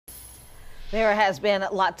There has been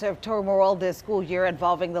lots of turmoil this school year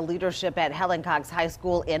involving the leadership at Helen Cox High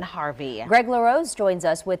School in Harvey. Greg LaRose joins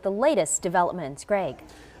us with the latest developments. Greg.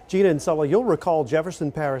 Gina and Sulla, you'll recall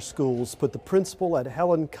Jefferson Parish Schools put the principal at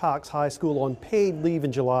Helen Cox High School on paid leave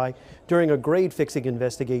in July during a grade-fixing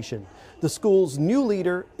investigation. The school's new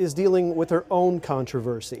leader is dealing with her own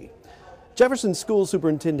controversy. Jefferson School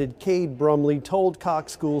Superintendent Cade Brumley told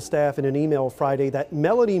Cox School staff in an email Friday that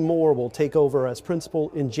Melanie Moore will take over as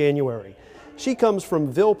principal in January. She comes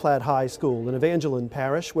from Ville Platte High School in Evangeline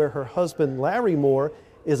Parish, where her husband Larry Moore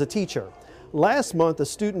is a teacher. Last month, a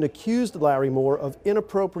student accused Larry Moore of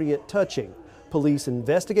inappropriate touching. Police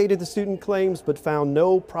investigated the student claims but found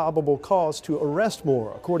no probable cause to arrest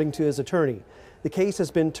Moore, according to his attorney. The case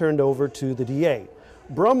has been turned over to the DA.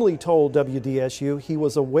 Brumley told WDSU he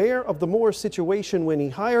was aware of the Moore situation when he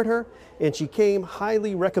hired her, and she came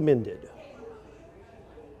highly recommended.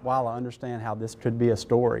 While I understand how this could be a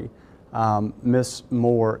story, Ms.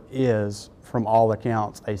 Moore is, from all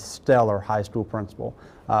accounts, a stellar high school principal,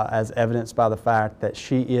 as evidenced by the fact that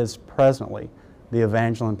she is presently the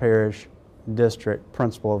Evangeline Parish District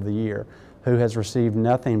Principal of the Year, who has received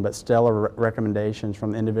nothing but stellar recommendations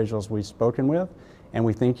from the individuals we've spoken with, and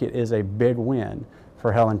we think it is a big win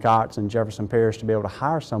for Helen Cox and Jefferson Parish to be able to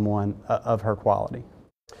hire someone of her quality.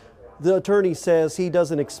 The attorney says he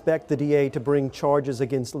doesn't expect the DA to bring charges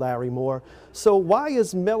against Larry Moore. So why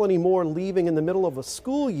is Melanie Moore leaving in the middle of a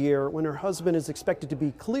school year when her husband is expected to be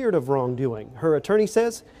cleared of wrongdoing? Her attorney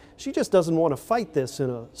says she just doesn't want to fight this in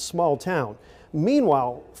a small town.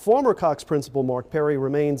 Meanwhile, former Cox principal Mark Perry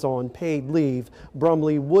remains on paid leave.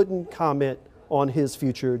 Brumley wouldn't comment on his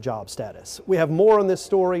future job status. We have more on this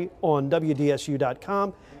story on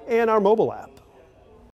WDSU.com and our mobile app.